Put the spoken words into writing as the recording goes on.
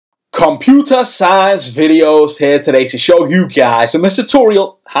Computer science videos here today to show you guys in this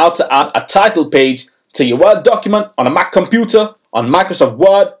tutorial how to add a title page to your Word document on a Mac computer on Microsoft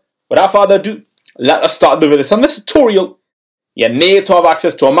Word. Without further ado, let us start the video. So in this tutorial, you need to have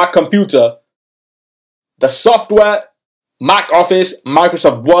access to a Mac computer, the software Mac Office,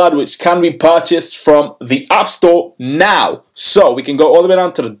 Microsoft Word, which can be purchased from the App Store now. So we can go all the way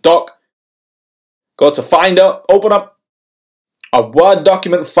down to the dock, go to Finder, open up a Word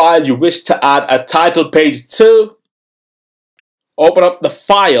document file you wish to add a title page to. Open up the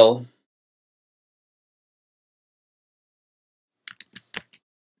file.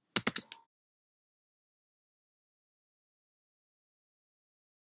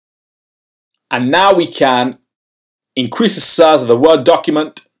 And now we can increase the size of the Word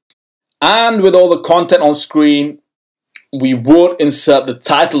document. And with all the content on screen, we would insert the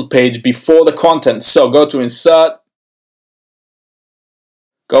title page before the content. So go to Insert.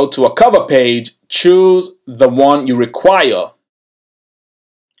 Go to a cover page, choose the one you require.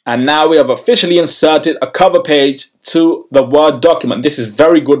 And now we have officially inserted a cover page to the Word document. This is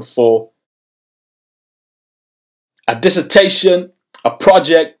very good for a dissertation, a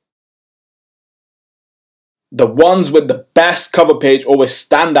project. The ones with the best cover page always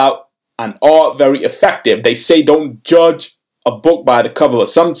stand out and are very effective. They say don't judge a book by the cover, but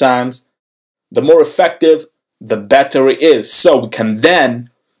sometimes the more effective, the better it is. So we can then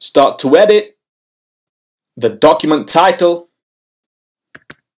start to edit the document title.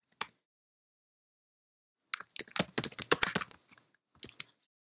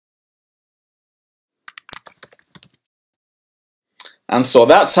 And so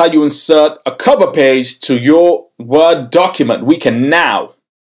that's how you insert a cover page to your Word document. We can now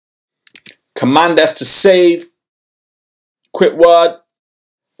Command S to save, quit Word.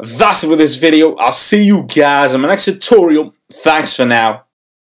 That's it for this video. I'll see you guys in my next tutorial. Thanks for now.